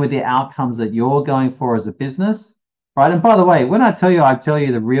align with the outcomes that you're going for as a business, right? And by the way, when I tell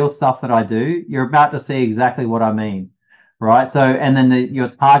you the real stuff that I do, you're about to see exactly what I mean, right? So, and then your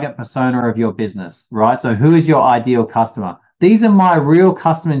target persona of your business, right? So who is your ideal customer? These are my real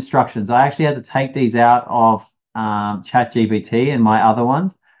custom instructions. I actually had to take these out of ChatGPT and my other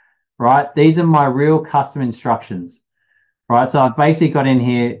ones, right? These are my real custom instructions, right? So I've basically got in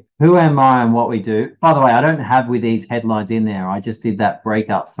here, who am I and what we do. By the way, I don't have with these headlines in there. I just did that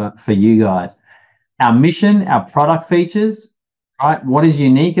breakup for you guys. Our mission, our product features, right? What is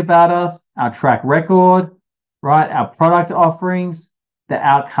unique about us, our track record, right? Our product offerings, the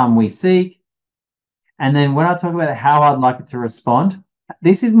outcome we seek. And then when I talk about how I'd like it to respond,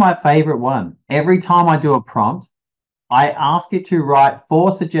 this is my favorite one. Every time I do a prompt, I ask it to write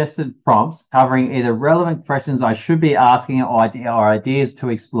 4 suggested prompts covering either relevant questions I should be asking or ideas to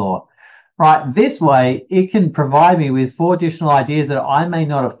explore. Right, this way, it can provide me with 4 additional ideas that I may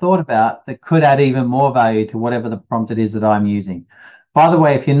not have thought about that could add even more value to whatever the prompt it is that I'm using. By the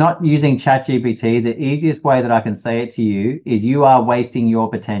way, if you're not using ChatGPT, the easiest way that I can say it to you is you are wasting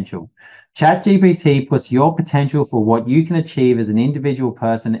your potential. ChatGPT puts your potential for what you can achieve as an individual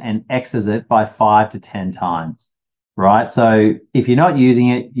person and X's it by 5 to 10 times, right? So if you're not using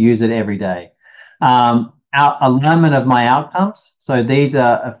it, use it every day. Alignment of my outcomes. So these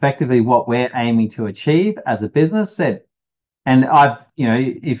are effectively what we're aiming to achieve as a business. And I've,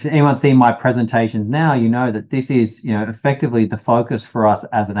 if anyone's seen my presentations now, you know that this is, effectively the focus for us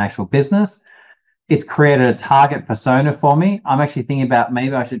as an actual business. It's created a target persona for me. I'm actually thinking about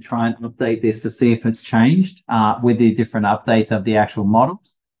maybe I should try and update this to see if it's changed with the different updates of the actual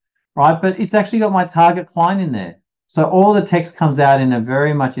models, right? But it's actually got my target client in there. So all the text comes out in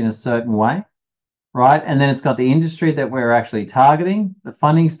very much in a certain way, right? And then it's got the industry that we're actually targeting, the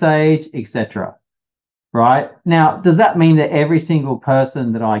funding stage, etc. Right? Now, does that mean that every single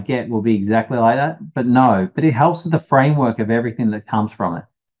person that I get will be exactly like that? But no, but it helps with the framework of everything that comes from it.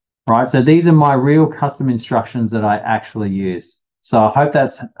 Right. So these are my real custom instructions that I actually use. So I hope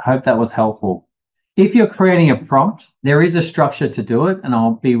that was helpful. if you're creating a prompt, there is a structure to do it, and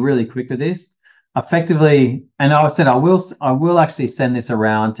I'll be really quick with this. Effectively, and I said I will actually send this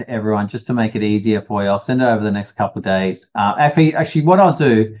around to everyone just to make it easier for you. I'll send it over the next couple of days. Actually, what I'll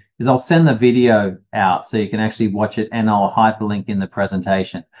do is I'll send the video out so you can actually watch it, and I'll hyperlink in the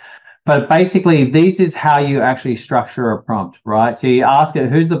presentation. But basically, this is how you actually structure a prompt, right? So you ask it,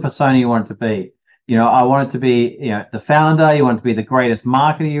 who's the persona you want it to be? I want it to be, the founder. You want it to be the greatest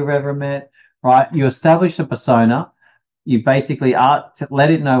marketer you've ever met, right? You establish a persona. You basically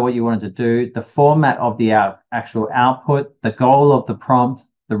let it know what you wanted to do, the format of the actual output, the goal of the prompt,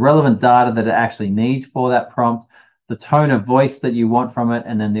 the relevant data that it actually needs for that prompt, the tone of voice that you want from it,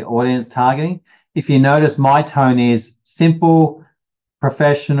 and then the audience targeting. If you notice, my tone is simple,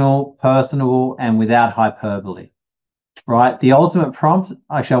 professional, personable, and without hyperbole, right? The ultimate prompt,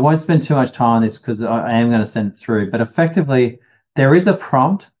 actually, I won't spend too much time on this because I am going to send it through, but effectively, there is a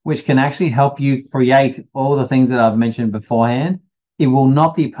prompt which can actually help you create all the things that I've mentioned beforehand. It will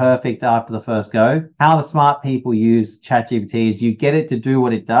not be perfect after the first go. How the smart people use ChatGPT is you get it to do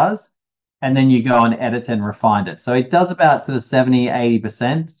what it does, and then you go and edit and refine it. So it does about sort of 70,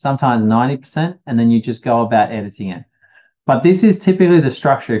 80%, sometimes 90%, and then you just go about editing it. But this is typically the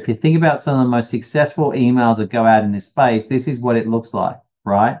structure. If you think about some of the most successful emails that go out in this space, this is what it looks like,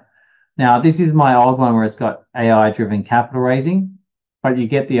 right? Now, this is my old one where it's got AI-driven capital raising, but you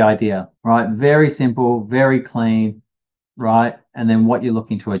get the idea, right? Very simple, very clean, right? And then what you're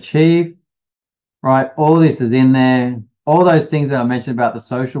looking to achieve, right? All this is in there. All those things that I mentioned about the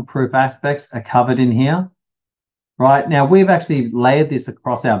social proof aspects are covered in here, right? Now, we've actually layered this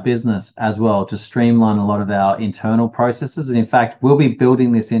across our business as well to streamline a lot of our internal processes. And in fact, we'll be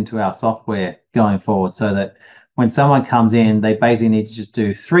building this into our software going forward so that when someone comes in, they basically need to just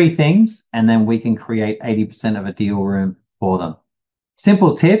do 3 things, and then we can create 80% of a deal room for them.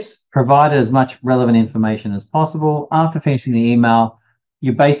 Simple tips: provide as much relevant information as possible. After finishing the email,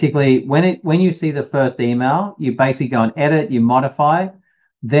 you basically, when you see the first email, you basically go and edit, you modify.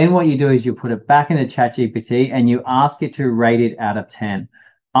 Then what you do is you put it back into ChatGPT and you ask it to rate it out of 10.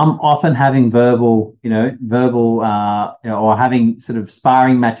 I'm often having verbal, or having sort of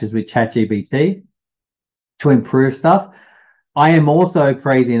sparring matches with ChatGPT to improve stuff. I am also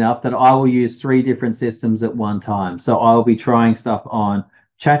crazy enough that I will use 3 different systems at one time. So I'll be trying stuff on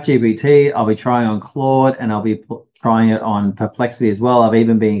ChatGPT, I'll be trying on Claude, and I'll be trying it on Perplexity as well. I've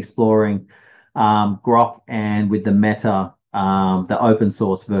even been exploring Grok and with the Meta, the open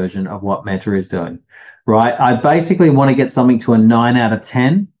source version of what Meta is doing, right? I basically want to get something to a 9 out of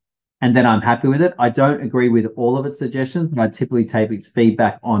 10, and then I'm happy with it. I don't agree with all of its suggestions, but I typically take its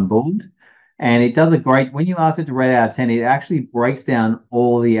feedback on board. And it does a great, when you ask it to rate out of 10, it actually breaks down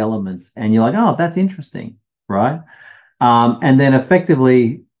all the elements and you're like, oh, that's interesting, right? And then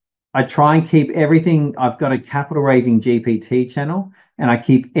effectively, I try and keep everything. I've got a capital raising GPT channel and I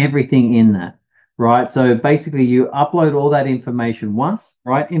keep everything in that, right? So basically you upload all that information once,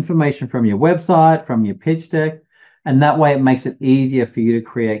 right? Information from your website, from your pitch deck, and that way it makes it easier for you to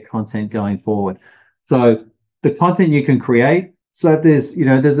create content going forward. So the content you can create, so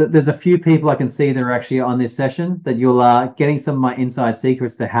there's a few people I can see that are actually on this session that you'll getting some of my inside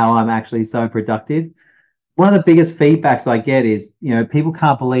secrets to how I'm actually so productive. One of the biggest feedbacks I get is, people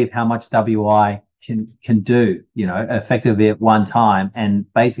can't believe how much WI can do, effectively at one time and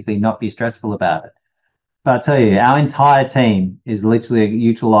basically not be stressful about it. But I tell you, our entire team is literally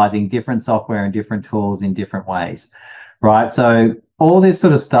utilizing different software and different tools in different ways, right? So all this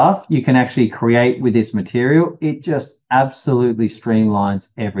sort of stuff you can actually create with this material. It just absolutely streamlines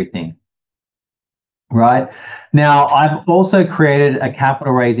everything, right? Now, I've also created a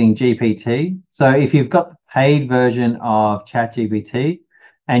capital raising GPT. So if you've got the paid version of ChatGPT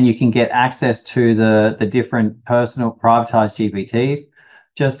and you can get access to the different personal privatized GPTs,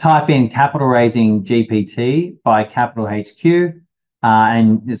 just type in capital raising GPT by Capital HQ,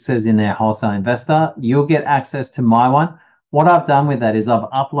 and it says in there Wholesale Investor. You'll get access to my one. What I've done with that is I've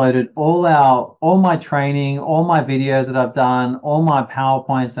uploaded all my training, all my videos that I've done, all my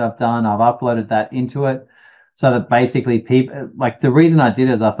PowerPoints that I've done. I've uploaded that into it so that basically people, like the reason I did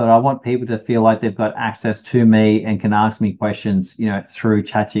it is I thought I want people to feel like they've got access to me and can ask me questions, through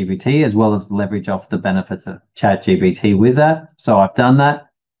ChatGPT, as well as leverage off the benefits of ChatGPT with that. So I've done that.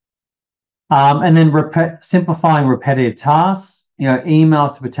 And then simplifying repetitive tasks.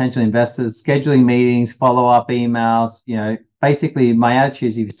 Emails to potential investors, scheduling meetings, follow-up emails. Basically my attitude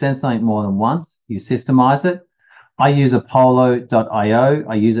is if you send something more than once, you systemize it. I use Apollo.io.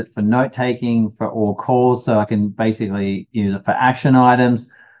 I use it for note-taking for all calls, so I can basically use it for action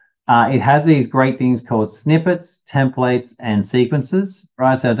items. It has these great things called snippets, templates, and sequences,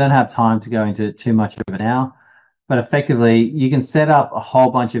 right? So I don't have time to go into too much of it now, but effectively you can set up a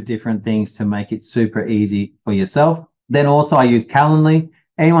whole bunch of different things to make it super easy for yourself. Then also I use Calendly.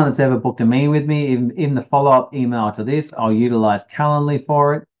 Anyone that's ever booked a meeting with me, even the follow-up email to this, I'll utilize Calendly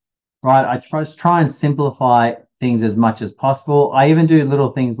for it, right? I try and simplify things as much as possible. I even do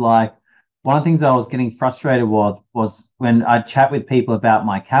little things like, one of the things I was getting frustrated with was when I chat with people about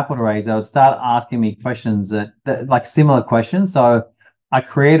my capital raise, they would start asking me questions that like similar questions. So I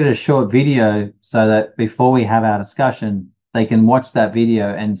created a short video so that before we have our discussion, they can watch that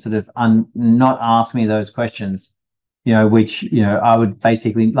video and sort of not ask me those questions, which, I would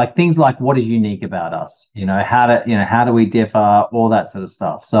basically like things like what is unique about us, how do we differ, all that sort of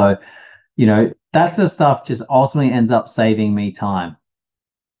stuff. So, that sort of stuff just ultimately ends up saving me time.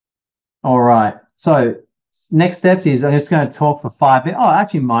 All right. So next steps is I'm just going to talk for 5 minutes.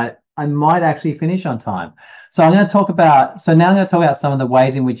 Oh, I might actually finish on time. So I'm going to talk about, so now I'm going to talk about some of the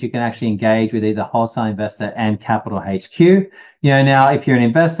ways in which you can actually engage with either Wholesale Investor and Capital HQ. Now if you're an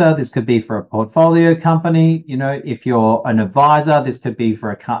investor, this could be for a portfolio company. If you're an advisor, this could be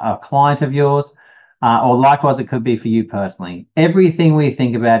for a client of yours. Or likewise, it could be for you personally. Everything we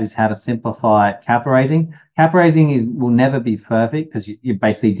think about is how to simplify capital raising. Capital raising will never be perfect because you're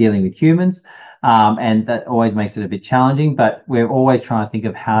basically dealing with humans, and that always makes it a bit challenging, but we're always trying to think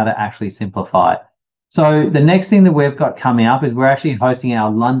of how to actually simplify it. So the next thing that we've got coming up is we're actually hosting our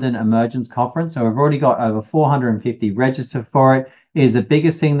London Emergence Conference. So we've already got over 450 registered for it. It is the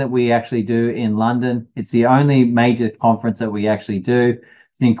biggest thing that we actually do in London. It's the only major conference that we actually do.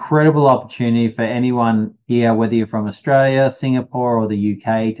 It's an incredible opportunity for anyone here, whether you're from Australia, Singapore, or the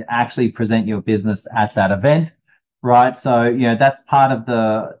UK, to actually present your business at that event, right? So, that's part of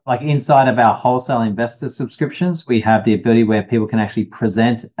the, like inside of our Wholesale Investor subscriptions, we have the ability where people can actually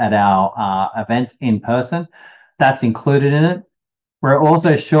present at our events in person. That's included in it. We're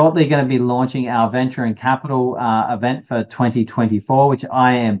also shortly going to be launching our Venture and Capital event for 2024, which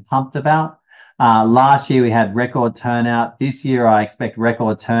I am pumped about. Last year we had record turnout. This year I expect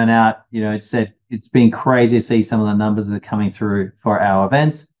record turnout. It's been crazy to see some of the numbers that are coming through for our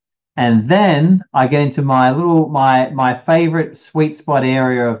events. And then I get into my favorite sweet spot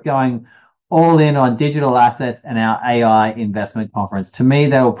area of going all in on digital assets and our AI investment conference. To me,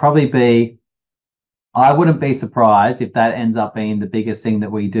 that will probably be, I wouldn't be surprised if that ends up being the biggest thing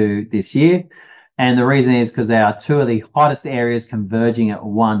that we do this year. And the reason is because they are two of the hottest areas converging at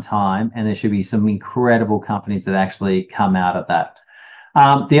one time, and there should be some incredible companies that actually come out of that.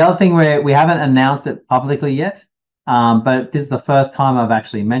 The other thing we haven't announced it publicly yet, but this is the first time I've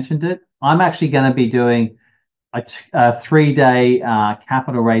actually mentioned it. I'm actually going to be doing a 3-day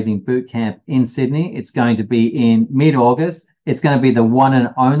capital raising boot camp in Sydney. It's going to be in mid-August. It's going to be the one and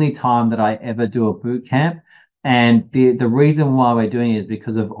only time that I ever do a boot camp. And the reason why we're doing it is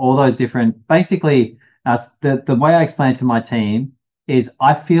because of all those different, basically, the way I explain it to my team is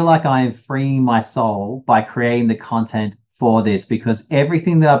I feel like I am freeing my soul by creating the content for this, because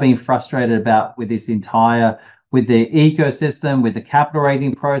everything that I've been frustrated about with this with the ecosystem, with the capital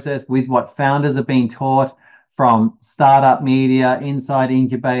raising process, with what founders are being taught from startup media, inside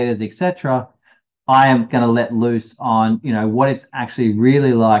incubators, etc., I am going to let loose on, what it's actually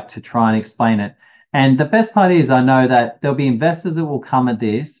really like to try and explain it. And the best part is I know that there'll be investors that will come at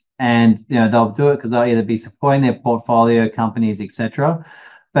this and, they'll do it because they'll either be supporting their portfolio companies, etc.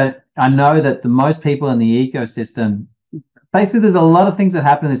 But I know that the most people in the ecosystem, basically there's a lot of things that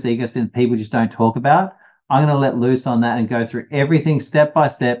happen in this ecosystem people just don't talk about. I'm going to let loose on that and go through everything step by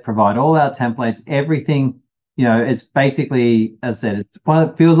step, provide all our templates, everything. It's basically, as I said,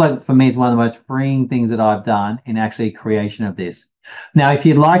 it feels like for me, it's one of the most freeing things that I've done in actually creation of this. Now, if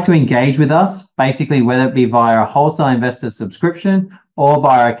you'd like to engage with us, basically, whether it be via a Wholesale Investor subscription or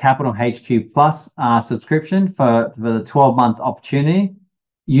via a Capital HQ Plus subscription for the 12-month opportunity,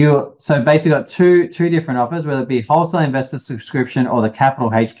 so basically got two different offers, whether it be Wholesale Investor subscription or the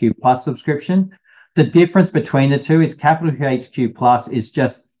Capital HQ Plus subscription. The difference between the two is Capital HQ Plus is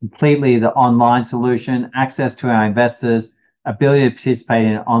just completely the online solution, access to our investors, ability to participate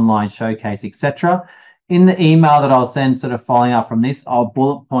in an online showcase, etc. In the email that I'll send sort of following up from this, I'll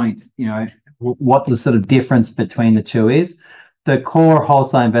bullet point, what the sort of difference between the two is. The core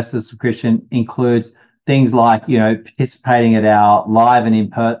Wholesale Investor subscription includes things like, participating at our live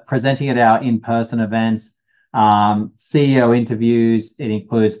and presenting at our in-person events, CEO interviews. It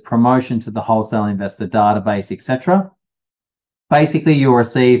includes promotion to the Wholesale Investor database, etc. Basically, you'll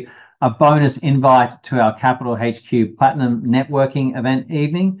receive a bonus invite to our Capital HQ Platinum networking event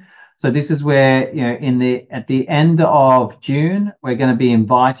evening. So this is where, at the end of June, we're going to be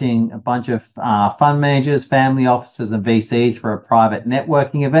inviting a bunch of fund managers, family offices, and VCs for a private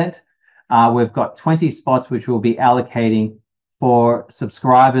networking event. We've got 20 spots which we'll be allocating for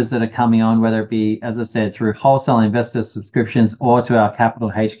subscribers that are coming on, whether it be, as I said, through Wholesale Investor subscriptions or to our Capital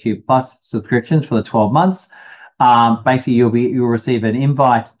HQ Plus subscriptions for the 12 months. Basically, you'll receive an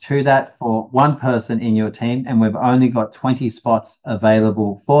invite to that for one person in your team, and we've only got 20 spots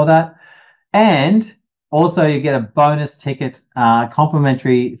available for that. And also, you get a bonus ticket,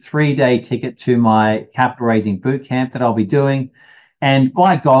 complimentary 3-day ticket to my capital raising bootcamp that I'll be doing. And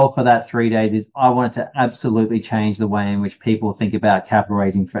my goal for that 3 days is I want it to absolutely change the way in which people think about capital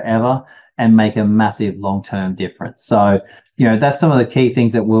raising forever and make a massive long-term difference. So, that's some of the key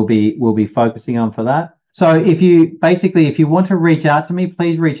things that we'll be focusing on for that. So if you want to reach out to me,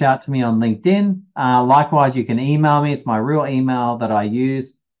 please reach out to me on LinkedIn. Likewise, you can email me. It's my real email that I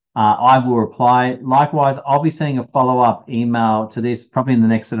use. I will reply. Likewise, I'll be sending a follow-up email to this probably in the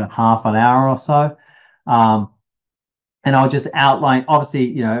next sort of half an hour or so. And I'll just outline,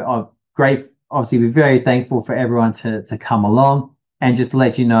 obviously, we're very thankful for everyone to come along and just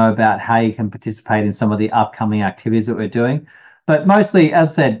let you know about how you can participate in some of the upcoming activities that we're doing. But mostly, as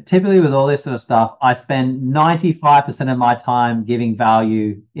I said, typically with all this sort of stuff, I spend 95% of my time giving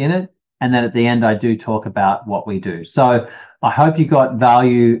value in it. And then at the end, I do talk about what we do. So I hope you got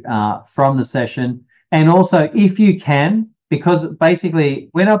value from the session. And also, if you can, because basically,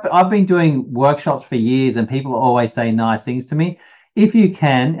 when I've been doing workshops for years and people always say nice things to me, if you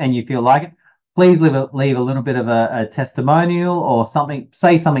can and you feel like it, please leave a little bit of a testimonial or something,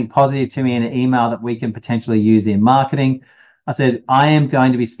 say something positive to me in an email that we can potentially use in marketing. I said, I am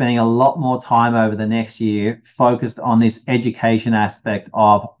going to be spending a lot more time over the next year focused on this education aspect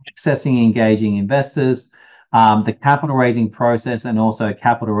of accessing and engaging investors, the capital raising process, and also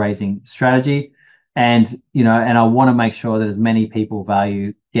capital raising strategy. And I want to make sure that as many people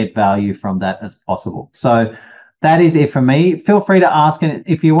get value from that as possible. So that is it for me. Feel free to ask, and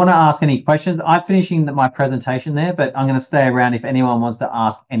if you want to ask any questions, I'm finishing my presentation there, but I'm going to stay around if anyone wants to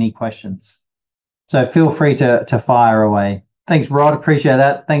ask any questions. So feel free to fire away. Thanks, Rod. Appreciate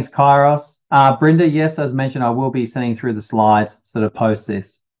that. Thanks, Kairos. Brenda, yes, as mentioned, I will be sending through the slides sort of post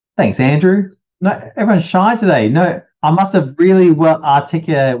this. Thanks, Andrew. No, everyone's shy today. No, I must have really well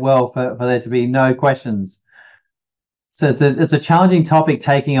articulated well for there to be no questions. So it's a challenging topic,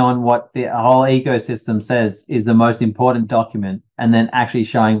 taking on what the whole ecosystem says is the most important document and then actually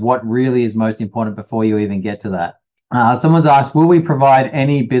showing what really is most important before you even get to that. Someone's asked, will we provide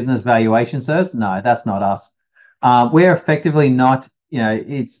any business valuation service? No, that's not us. We're effectively not,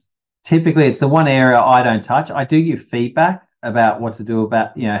 it's the one area I don't touch. I do give feedback about what to do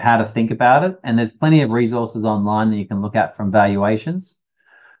about, how to think about it. And there's plenty of resources online that you can look at from valuations.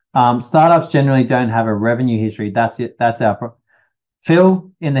 Startups generally don't have a revenue history. That's it. That's our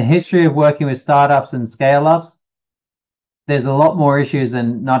Phil, in the history of working with startups and scale-ups, there's a lot more issues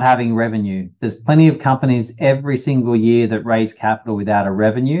than not having revenue. There's plenty of companies every single year that raise capital without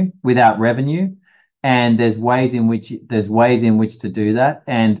revenue. And there's ways in which to do that.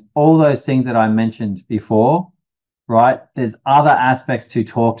 And all those things that I mentioned before, right? There's other aspects to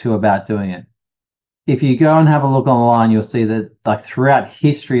talk to about doing it. If you go and have a look online, you'll see that like throughout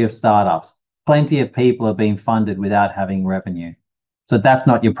history of startups, plenty of people have been funded without having revenue. So that's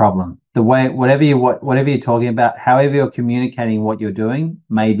not your problem. Whatever you're talking about, however you're communicating what you're doing,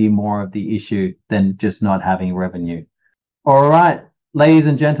 may be more of the issue than just not having revenue. All right, ladies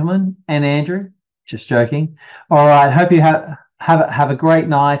and gentlemen, and Andrew, just joking. All right, hope you have a great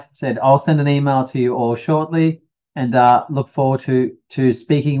night. I'll send an email to you all shortly, and look forward to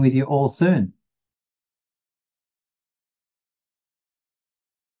speaking with you all soon.